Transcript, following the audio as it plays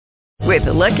With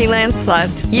the Lucky Land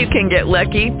Slots, you can get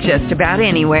lucky just about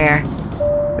anywhere.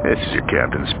 This is your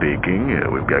captain speaking.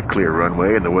 We've got clear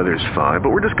runway and the weather's fine,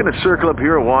 but we're just going to circle up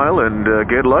here a while and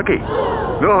get lucky.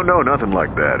 No, nothing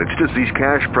like that. It's just these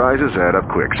cash prizes add up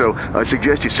quick. So I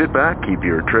suggest you sit back, keep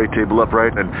your tray table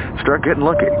upright, and start getting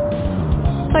lucky.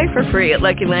 Play for free at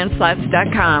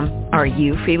LuckyLandSlots.com. Are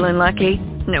you feeling lucky?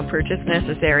 No purchase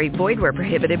necessary. Void where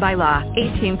prohibited by law.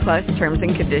 18 plus terms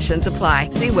and conditions apply.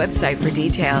 See website for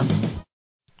details.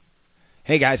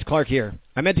 Hey guys, Clark here.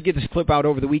 I meant to get this clip out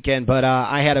over the weekend, but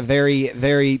I had a very,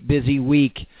 very busy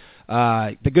week.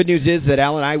 The good news is that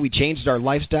Al and I, we changed our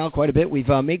lifestyle quite a bit. We've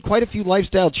made quite a few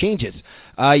lifestyle changes.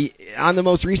 On the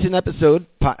most recent episode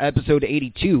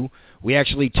 82, we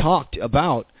actually talked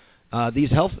about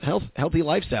these healthy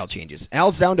lifestyle changes.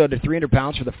 Al's down to under 300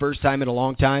 pounds for the first time in a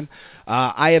long time.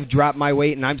 I have dropped my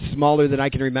weight, and I'm smaller than I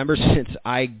can remember since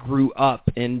I grew up.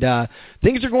 And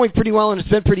things are going pretty well, and it's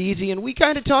been pretty easy, and we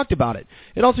kind of talked about it.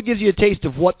 It also gives you a taste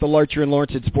of what the Larcher and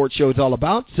Lawrence Sports Show is all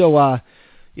about. So,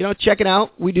 check it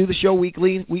out. We do the show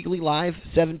weekly live,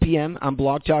 7 p.m. on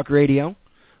Blog Talk Radio.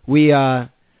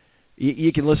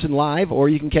 You can listen live, or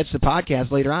you can catch the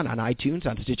podcast later on iTunes,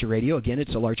 on Stitcher Radio. Again,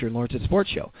 it's the Larcher and Lawrence Sports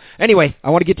Show. Anyway, I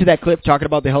want to get to that clip talking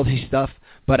about the healthy stuff.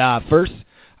 But first,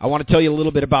 I want to tell you a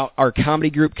little bit about our comedy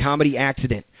group, Comedy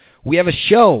Accident. We have a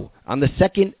show on the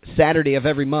second Saturday of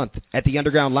every month at the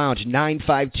Underground Lounge,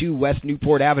 952 West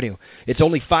Newport Avenue. It's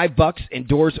only $5, and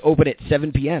doors open at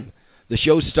 7 p.m. The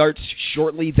show starts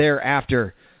shortly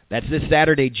thereafter. That's this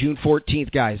Saturday, June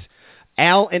 14th, guys.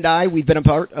 Al and I, we've been a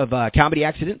part of Comedy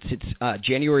Accident since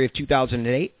January of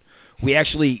 2008. We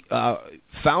actually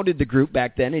founded the group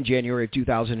back then in January of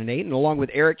 2008, and along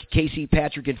with Eric, Casey,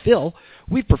 Patrick, and Phil,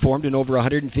 we've performed in over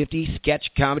 150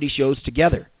 sketch comedy shows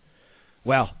together.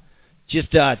 Well,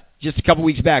 just a couple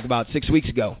weeks back, about 6 weeks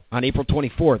ago, on April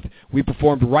 24th, we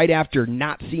performed right after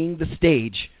not seeing the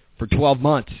stage for 12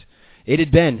 months. It had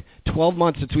been 12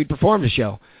 months since we'd performed a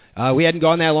show. We hadn't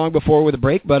gone that long before with a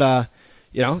break, but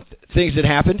things had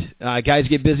happened. Guys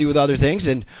get busy with other things,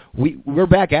 and we're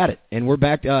back at it, and we're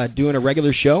back doing a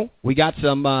regular show. We got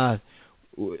some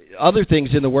other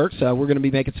things in the works. We're going to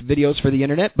be making some videos for the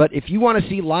internet, but if you want to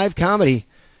see live comedy,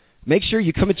 make sure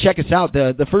you come and check us out.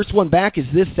 The first one back is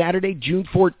this Saturday, June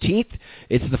 14th.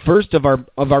 It's the first of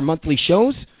our monthly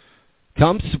shows.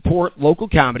 Come support local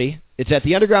comedy. It's at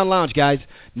the Underground Lounge, guys,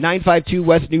 952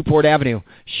 West Newport Avenue,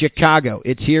 Chicago.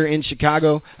 It's here in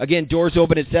Chicago. Again, doors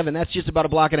open at 7. That's just about a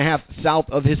block and a half south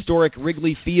of historic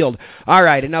Wrigley Field. All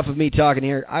right, enough of me talking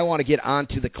here. I want to get on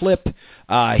to the clip.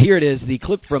 Here it is, the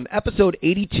clip from episode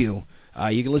 82. You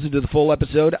can listen to the full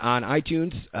episode on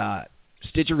iTunes,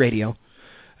 Stitcher Radio,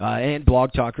 and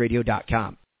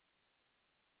blogtalkradio.com.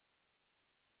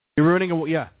 You're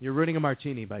ruining a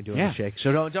martini by doing a shake.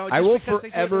 So don't. I will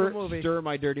forever stir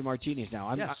my dirty martinis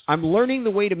now. I'm learning the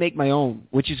way to make my own,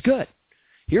 which is good.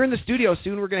 Here in the studio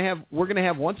soon, we're gonna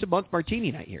have once a month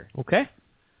martini night here. Okay.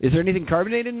 Is there anything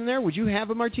carbonated in there? Would you have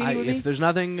a martini with me? If there's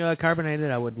nothing carbonated,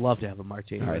 I would love to have a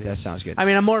martini. All right, that sounds good. I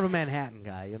mean, I'm more of a Manhattan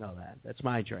guy. You know that. That's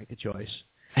my drink of choice.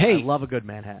 Hey, I love a good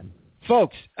Manhattan.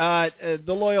 Folks, the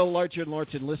loyal Larcher and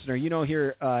Lawrence listener,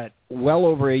 here well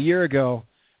over a year ago,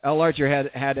 Al Larcher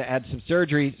had some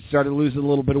surgery, started losing a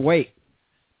little bit of weight.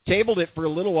 Tabled it for a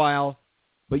little while,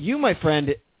 but you, my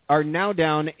friend, are now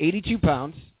down 82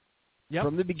 pounds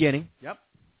from the beginning. Yep.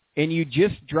 And you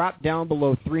just dropped down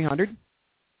below 300.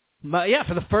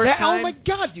 For the first time. Oh, my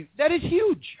God, dude, that is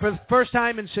huge. For the first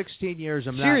time in 16 years,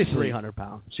 I'm not 300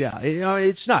 pounds. Yeah,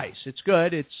 it's nice. It's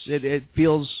good. It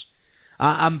feels...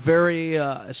 I'm very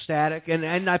ecstatic,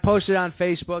 and I posted on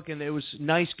Facebook, and it was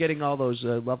nice getting all those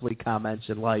lovely comments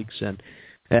and likes, and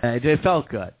it felt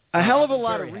good. A hell of a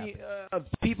lot of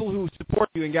people who support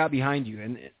you and got behind you,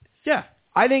 and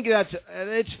I think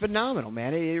it's phenomenal,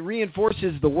 man. It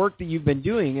reinforces the work that you've been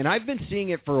doing, and I've been seeing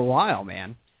it for a while,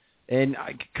 man. And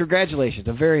congratulations,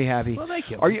 I'm very happy. Well, thank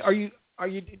you. Are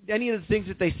you any of the things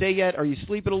that they say yet? Are you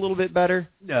sleeping a little bit better?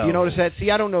 No. Do you notice that? See,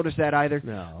 I don't notice that either.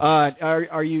 No.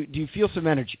 Do you feel some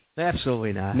energy?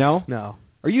 Absolutely not. No? No.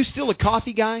 Are you still a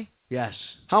coffee guy? Yes.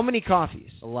 How many coffees?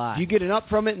 A lot. Do you get an up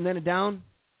from it and then a down?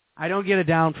 I don't get a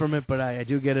down from it, but I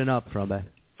do get an up from it.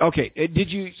 Okay. Did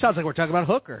you... Sounds like we're talking about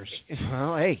hookers.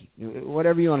 Well, hey,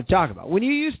 whatever you want to talk about. When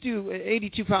you used to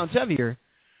 82 pounds heavier,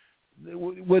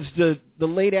 was the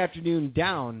late afternoon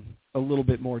down a little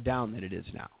bit more down than it is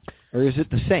now? Or is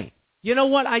it the same? You know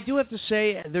what? I do have to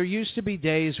say there used to be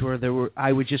days where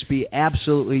I would just be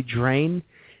absolutely drained,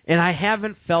 and I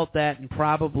haven't felt that in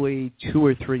probably 2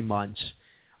 or 3 months.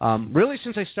 Really,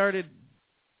 since I started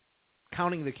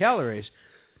counting the calories.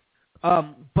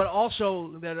 But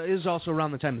also, that is also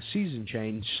around the time the season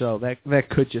changed, so that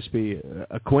could just be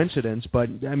a coincidence. But,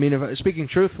 I mean, speaking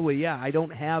truthfully, yeah, I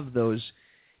don't have those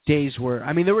days where,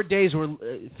 I mean, there were days where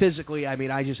physically, I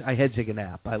mean, I had to take a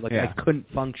nap. I couldn't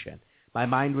function. My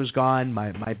mind was gone.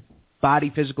 My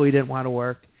body physically didn't want to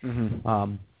work.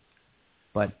 Mm-hmm.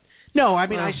 But, no, I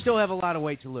mean, I still have a lot of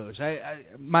weight to lose.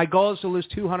 My goal is to lose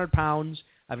 200 pounds.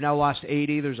 I've now lost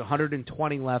 80. There's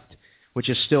 120 left, which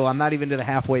is still, I'm not even to the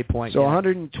halfway point. So yet.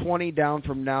 120 down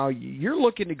from now. You're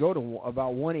looking to go to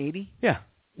about 180? Yeah.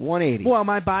 180. Well,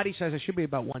 my body says I should be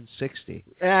about 160.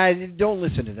 Don't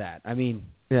listen to that. I mean,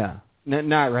 yeah,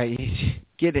 not right.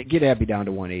 Get Abby down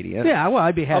to 180. Yeah, well,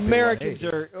 I'd be happy. Americans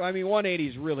are. I mean, 180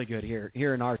 is really good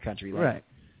here in our country. Like, right.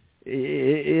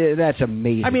 That's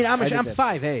amazing. I mean, I'm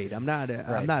 5'8". I'm not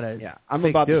a. Yeah, I'm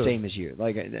about dude. the same as you.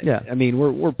 Like, yeah. I mean,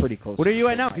 we're pretty close. What are you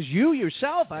at now? Because you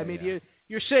yourself, I mean,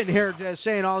 you're sitting here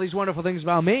saying all these wonderful things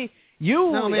about me.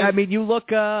 I mean, you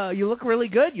look really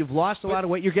good. You've lost a lot of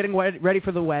weight. You're getting ready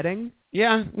for the wedding.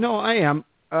 Yeah, no, I am.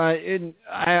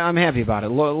 I'm happy about it.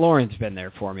 Lauren's been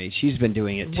there for me. She's been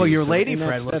doing it too. Well, your lady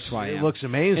friend looks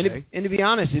amazing. And to be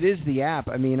honest, it is the app.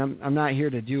 I mean, I'm not here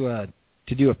to do a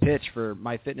pitch for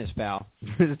MyFitnessPal.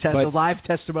 The live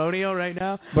testimonial right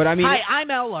now. But I mean, hi,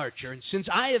 I'm Al Archer, and since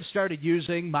I have started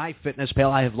using MyFitnessPal,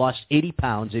 I have lost 80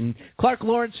 pounds. And Clark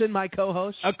Lawrenson, my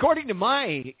co-host, according to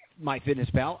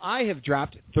MyFitnessPal, I have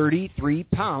dropped 33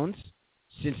 pounds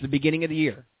since the beginning of the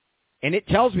year, and it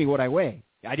tells me what I weigh.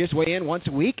 I just weigh in once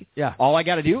a week. Yeah. All I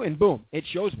got to do, and boom, it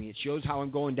shows me. It shows how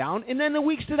I'm going down. And then the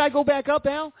weeks that I go back up,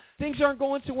 Al, things aren't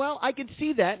going so well. I can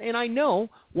see that, and I know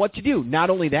what to do.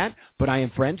 Not only that, but I am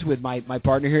friends with my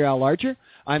partner here, Al Archer.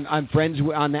 I'm friends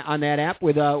on that app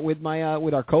with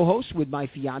our co-host, with my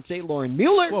fiance Lauren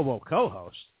Mueller. Whoa,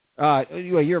 co-host.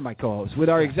 You're my co-host with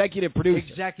our executive producer.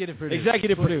 Executive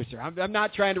producer. I'm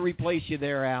not trying to replace you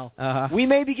there, Al. Uh-huh. We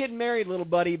may be getting married, little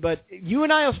buddy, but you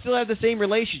and I will still have the same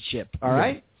relationship. All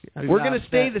right, we're going to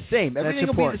stay the same. Everything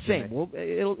will be the same.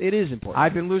 It is important.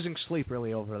 I've been losing sleep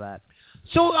really over that.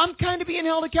 So I'm kind of being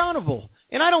held accountable,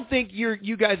 and I don't think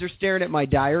you guys are staring at my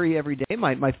diary every day,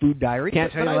 my food diary.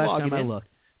 Can't tell you last time I looked.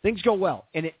 Things go well,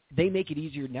 and they make it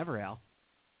easier than ever, Al.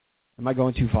 Am I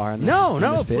going too far on this?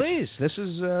 No, please. This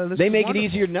is They make it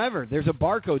easier than ever. There's a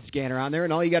barcode scanner on there,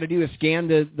 and all you got to do is scan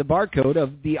the barcode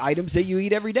of the items that you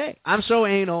eat every day. I'm so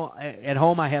anal. At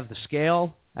home, I have the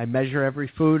scale. I measure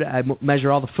every food. I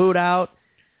measure all the food out.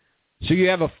 So you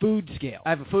have a food scale.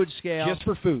 I have a food scale. Just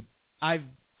for food.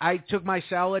 I took my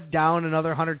salad down another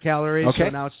 100 calories. Okay. So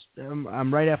now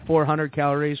I'm right at 400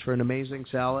 calories for an amazing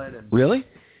salad. And really?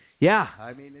 Yeah,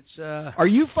 I mean, it's... Are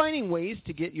you finding ways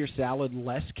to get your salad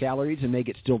less calories and make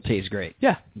it still taste great?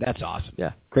 Yeah. That's awesome.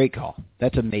 Yeah. Great call.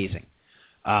 That's amazing.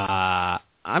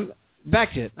 I'm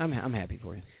back to it. I'm happy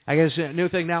for you. I guess a new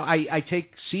thing now, I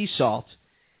take sea salt,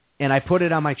 and I put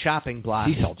it on my chopping block.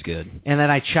 Sea salt's good. And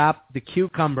then I chop the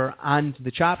cucumber onto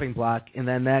the chopping block, and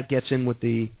then that gets in with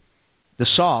the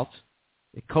salt.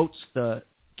 It coats the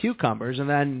cucumbers, and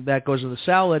then that goes in the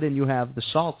salad, and you have the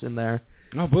salt in there.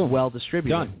 Oh, boom. Well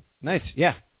distributed. Done. Nice.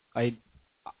 Yeah. I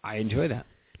enjoy that.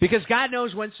 Because God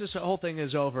knows once this whole thing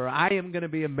is over, I am going to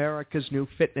be America's new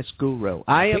fitness guru.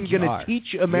 I am going to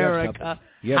teach America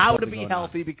how to be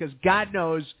healthy because God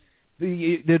knows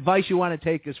the advice you want to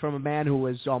take is from a man who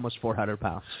is almost 400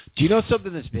 pounds. Do you know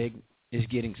something that's big is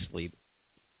getting sleep?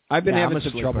 I've been having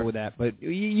some trouble with that, but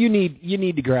you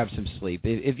need to grab some sleep.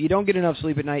 If you don't get enough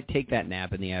sleep at night, take that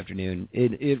nap in the afternoon.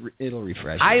 It'll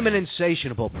refresh you. I am an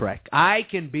insatiable prick. I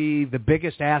can be the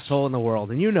biggest asshole in the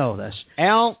world, and you know this.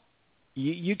 Al,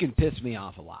 you can piss me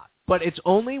off a lot. But it's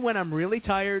only when I'm really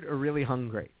tired or really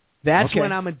hungry. That's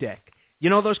when I'm a dick. You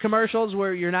know those commercials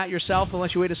where you're not yourself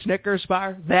unless you eat a Snickers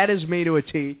bar? That is me to a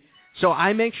T. So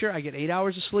I make sure I get 8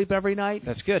 hours of sleep every night.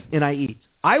 That's good. And I eat.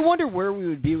 I wonder where we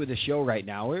would be with the show right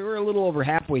now. We're a little over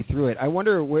halfway through it. I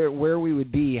wonder where we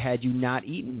would be had you not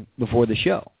eaten before the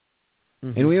show.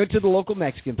 Mm-hmm. And we went to the local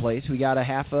Mexican place. We got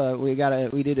we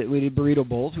did burrito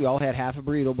bowls. We all had half a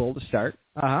burrito bowl to start.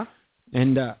 Uh-huh.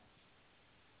 And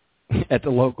at the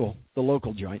local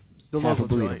joint. The half local a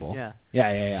burrito joint, bowl.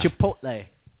 Yeah. Chipotle.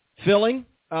 Filling.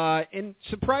 And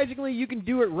surprisingly, you can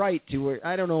do it right to where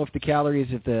I don't know if the calories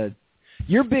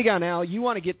you're big on Al. You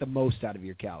want to get the most out of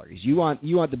your calories. You want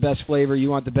the best flavor. You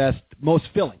want the most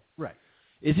filling. Right.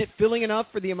 Is it filling enough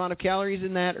for the amount of calories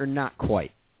in that, or not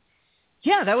quite?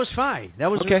 Yeah, that was fine.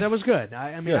 That was good.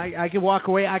 I mean, good. I could walk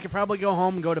away. I could probably go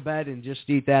home and go to bed and just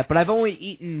eat that. But I've only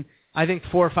eaten, I think,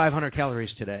 400 or 500 calories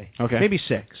today. Okay. Maybe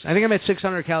 6. I think I'm at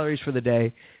 600 calories for the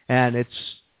day, and it's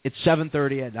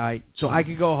 7:30 at night. So I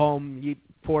could go home, eat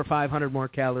 400 or 500 more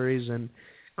calories, and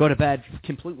go to bed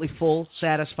completely full,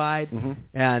 satisfied,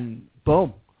 and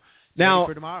boom. Now, ready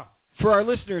for tomorrow. For our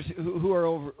listeners who are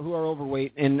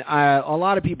overweight, and a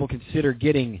lot of people consider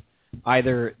getting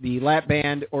either the lap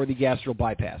band or the gastro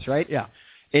bypass, right? Yeah.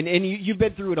 And you've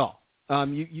been through it all.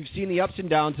 You've seen the ups and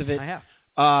downs of it. I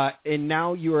have. And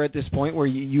now you are at this point where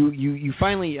you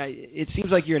finally, it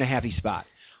seems like you're in a happy spot.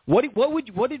 What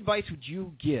advice would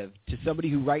you give to somebody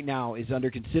who right now is under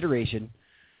consideration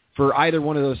for either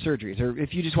one of those surgeries, or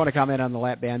if you just want to comment on the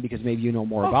lap band because maybe you know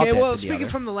more about that. Okay, well, than the speaking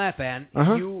other. from the lap band,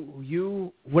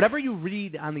 you whatever you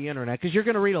read on the internet, because you're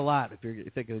going to read a lot if you're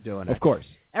thinking of doing it. Of course,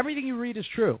 everything you read is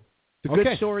true. The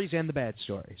good stories and the bad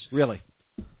stories. Really,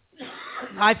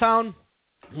 I found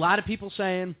a lot of people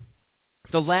saying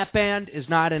the lap band is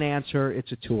not an answer;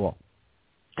 it's a tool.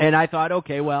 And I thought,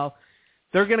 okay, well,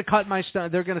 they're going to cut my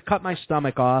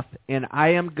stomach off, and I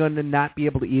am going to not be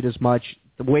able to eat as much.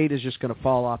 The weight is just going to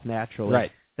fall off naturally.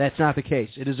 Right. That's not the case.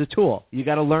 It is a tool. You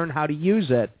got to learn how to use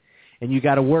it, and you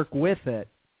got to work with it,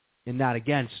 and not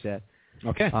against it.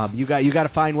 Okay. You got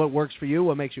to find what works for you,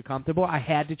 what makes you comfortable. I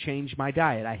had to change my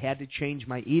diet. I had to change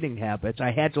my eating habits. I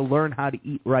had to learn how to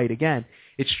eat right again.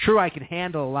 It's true I can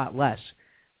handle a lot less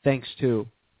thanks to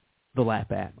the lap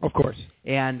band. Of course.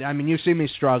 And, I mean, you see me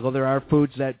struggle. There are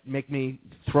foods that make me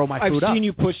throw my food up. I've seen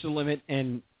you push the limit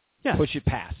and push it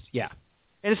past. Yeah.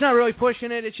 And it's not really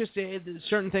pushing it. It's just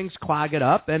certain things clog it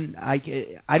up, and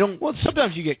I don't. Well,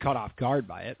 sometimes you get caught off guard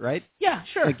by it, right? Yeah,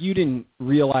 sure. Like you didn't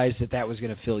realize that was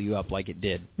going to fill you up like it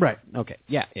did. Right. Okay.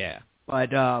 Yeah. Yeah.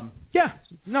 But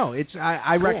no, it's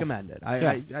I cool. recommend it.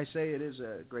 I say it is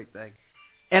a great thing.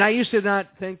 And I used to not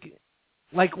think,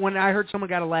 like when I heard someone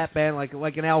got a lap band,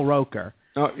 like an Al Roker.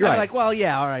 Oh, you're right. I'm like, well,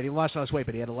 yeah, all right, he lost all his weight,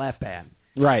 but he had a lap band.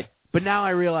 Right. But now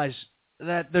I realize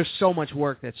that there's so much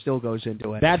work that still goes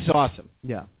into it. That's awesome.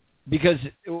 Yeah. Because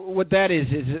what that is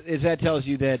that tells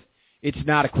you that it's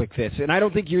not a quick fix. And I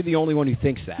don't think you're the only one who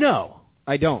thinks that. No.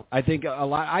 I don't. I think a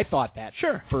lot. I thought that.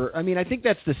 Sure. I think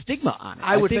that's the stigma on it.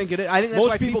 I would think it is. I think that's most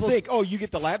why people think, oh, you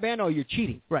get the lap band, oh, you're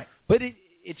cheating. Right. But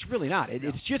it's really not.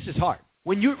 It's just as hard.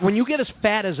 When you get as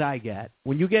fat as I get,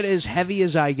 when you get as heavy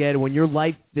as I get, when your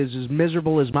life is as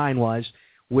miserable as mine was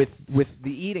with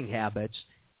the eating habits,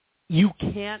 you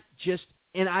can't just.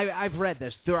 And I've read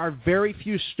this. There are very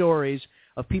few stories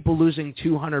of people losing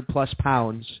 200+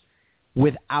 pounds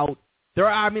without. There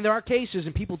are cases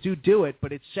and people do it,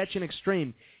 but it's such an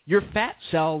extreme. Your fat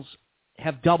cells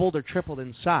have doubled or tripled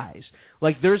in size.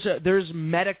 Like there's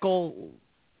medical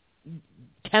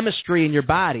chemistry in your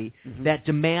body that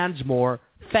demands more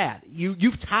fat.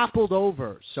 You've toppled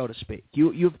over, so to speak.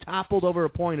 You've toppled over a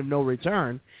point of no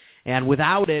return, and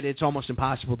without it, it's almost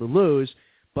impossible to lose.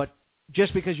 But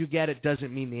just because you get it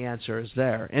doesn't mean the answer is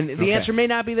there. And the answer may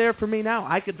not be there for me now.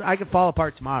 I could fall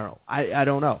apart tomorrow. I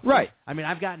don't know. Right. I mean,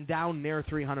 I've gotten down near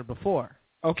 300 before.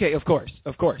 Okay, of course.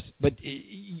 But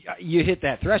you hit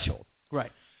that threshold.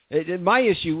 Right. My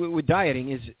issue with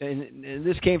dieting is, and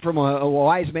this came from a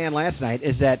wise man last night,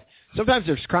 is that sometimes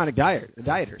there's chronic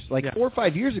dieters. Like 4 or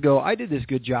 5 years ago, I did this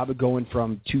good job of going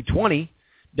from 220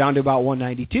 down to about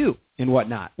 192 and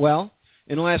whatnot. Well,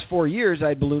 in the last 4 years,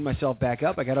 I ballooned myself back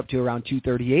up. I got up to around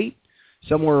 238,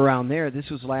 somewhere around there. This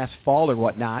was last fall or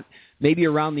whatnot, maybe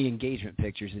around the engagement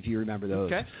pictures, if you remember those.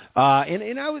 Okay.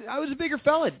 And I was a bigger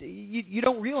fella. You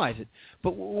don't realize it.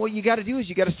 But what you got to do is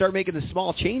you got to start making the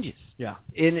small changes. Yeah.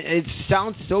 And it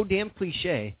sounds so damn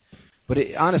cliche, but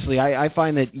honestly, I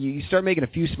find that you start making a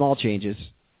few small changes,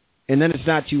 and then it's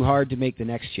not too hard to make the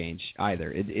next change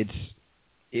either.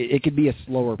 It could be a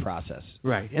slower process.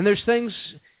 Right. And there's things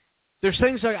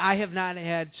that I have not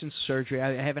had since surgery.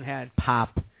 I haven't had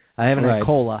pop. I haven't had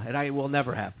cola, and I will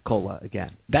never have cola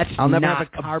again. I'll never have have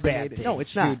a carbonated. thing. No,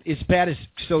 it's not. Dude, as bad as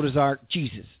sodas are,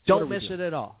 Jesus. Don't miss it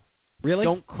at all. Really?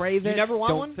 Don't crave it. You never want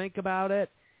Don't one? think about it.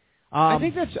 I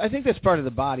think that's part of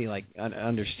the body, like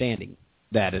understanding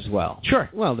that as well. Sure.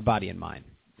 Well, the body and mind.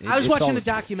 I was watching a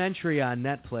documentary on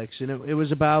Netflix, and it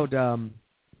was about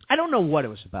I don't know what it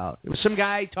was about. It was some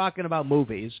guy talking about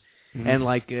movies and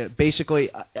like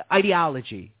basically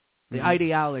ideology, the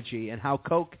ideology, and how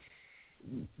Coke.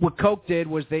 What Coke did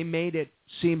was they made it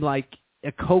seem like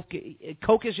Coke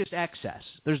is just excess.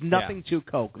 There's nothing to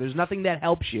Coke. There's nothing that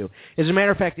helps you. As a matter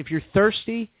of fact, if you're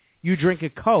thirsty, you drink a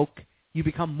Coke, you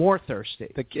become more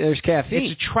thirsty. There's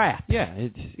caffeine. It's a trap.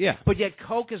 Yeah. But yet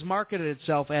Coke has marketed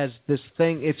itself as this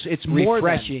thing. It's more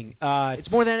refreshing.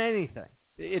 It's more than anything.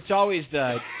 It's always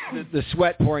the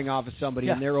sweat pouring off of somebody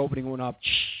and they're opening one up.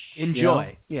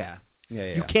 Enjoy. You know?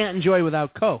 Yeah. You can't enjoy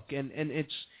without Coke, and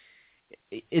it's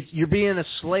you're being a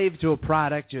slave to a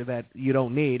product that you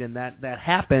don't need, and that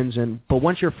happens. But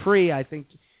once you're free, I think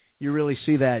you really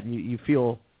see that, and you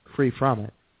feel free from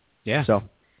it. Yeah. So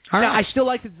now, I still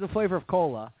like the flavor of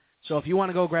cola. So if you want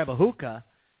to go grab a hookah,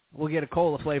 we'll get a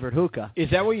cola-flavored hookah. Is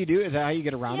that what you do? Is that how you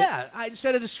get around it? Yeah.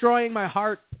 Instead of destroying my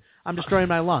heart, I'm destroying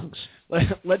my lungs.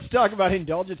 Let's talk about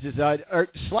indulgences.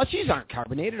 Slushies aren't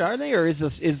carbonated, are they? Or is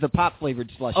the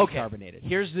pop-flavored slushie carbonated?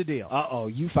 Here's the deal. Uh-oh,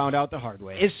 you found out the hard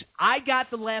way. I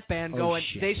got the lap band going.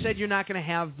 Shit. They said you're not going to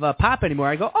have pop anymore.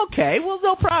 I go, okay, well,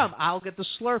 no problem. I'll get the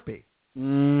Slurpee.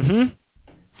 Mm-hmm.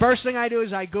 First thing I do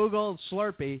is I Google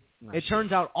Slurpee. It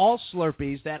turns out all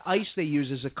Slurpees, that ice they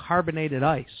use is a carbonated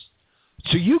ice.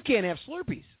 So you can't have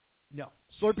Slurpees? No.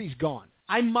 Slurpee's gone.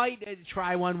 I might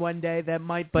try one day. That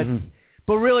might, but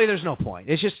really there's no point.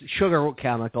 It's just sugar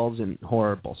chemicals and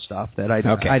horrible stuff that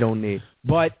I don't need.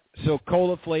 But, so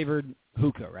cola-flavored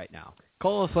hookah right now.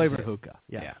 Cola-flavored hookah.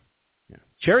 Yeah.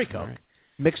 Cherry Coke. Right.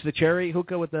 Mix the cherry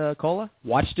hookah with the cola.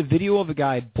 Watched a video of a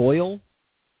guy boil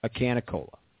a can of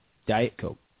cola, Diet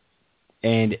Coke.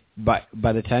 And by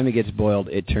the time it gets boiled,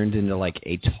 it turns into like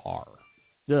a tar.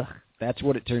 Ugh. That's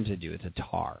what it turns into. It's a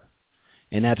tar.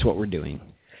 And that's what we're doing.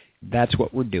 That's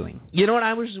what we're doing. You know what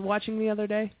I was watching the other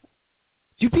day?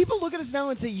 Do people look at us now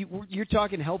and say, you're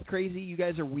talking health crazy, you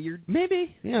guys are weird?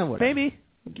 Maybe. Yeah, whatever. Maybe.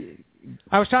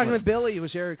 I was talking with Billy, who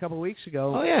was here a couple of weeks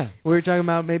ago. Oh, yeah. We were talking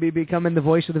about maybe becoming the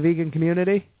voice of the vegan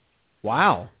community.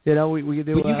 Wow. You know, we could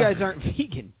do... But you guys aren't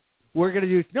vegan. We're going to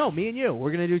do... No, me and you.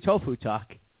 We're going to do Tofu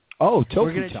Talk. Oh, Tofu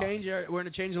We're Talk. We're going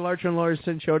to change the Larcher and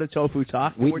Lauriston show to Tofu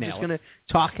Talk. We're just going to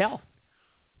talk health.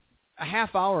 A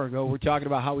half hour ago, we're talking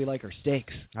about how we like our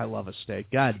steaks. I love a steak.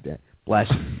 God bless.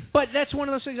 But that's one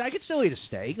of those things. I could still eat a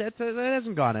steak. That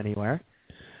hasn't gone anywhere.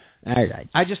 All right.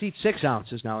 I just eat 6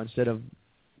 ounces now instead of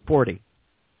 40.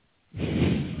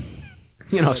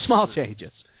 Small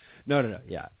changes. No.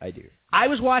 Yeah, I do. I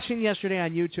was watching yesterday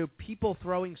on YouTube people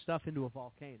throwing stuff into a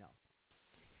volcano.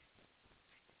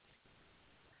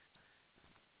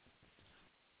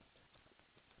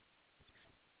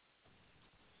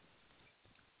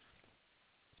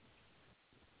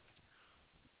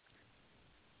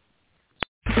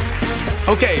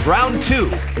 Okay, round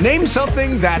 2. Name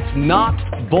something that's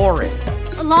not boring.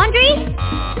 A laundry?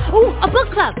 Ooh, a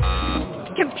book club.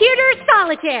 Computer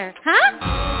solitaire, huh?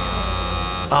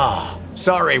 Ah,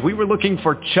 sorry, we were looking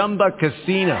for Chumba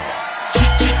Casino.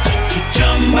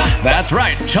 That's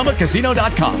right,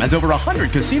 ChumbaCasino.com has over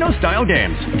 100 casino-style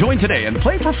games. Join today and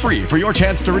play for free for your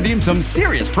chance to redeem some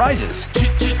serious prizes.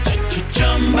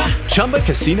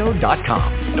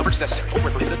 ChumbaCasino.com. No purchase necessary. Void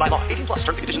where prohibited by law. 18+ terms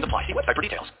and conditions apply. See website for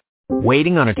details.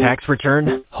 Waiting on a tax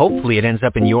return? Hopefully it ends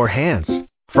up in your hands.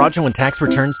 Fraudulent tax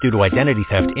returns due to identity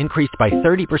theft increased by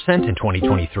 30% in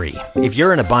 2023. If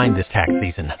you're in a bind this tax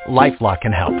season, LifeLock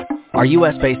can help. Our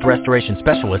U.S.-based restoration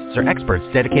specialists are experts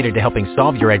dedicated to helping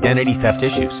solve your identity theft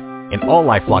issues. And all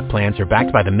LifeLock plans are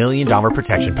backed by the $1 Million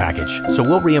Protection Package. So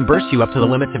we'll reimburse you up to the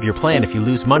limits of your plan if you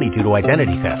lose money due to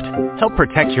identity theft. Help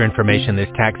protect your information this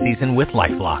tax season with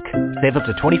LifeLock. Save up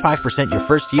to 25% your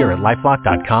first year at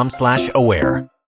LifeLock.com/aware.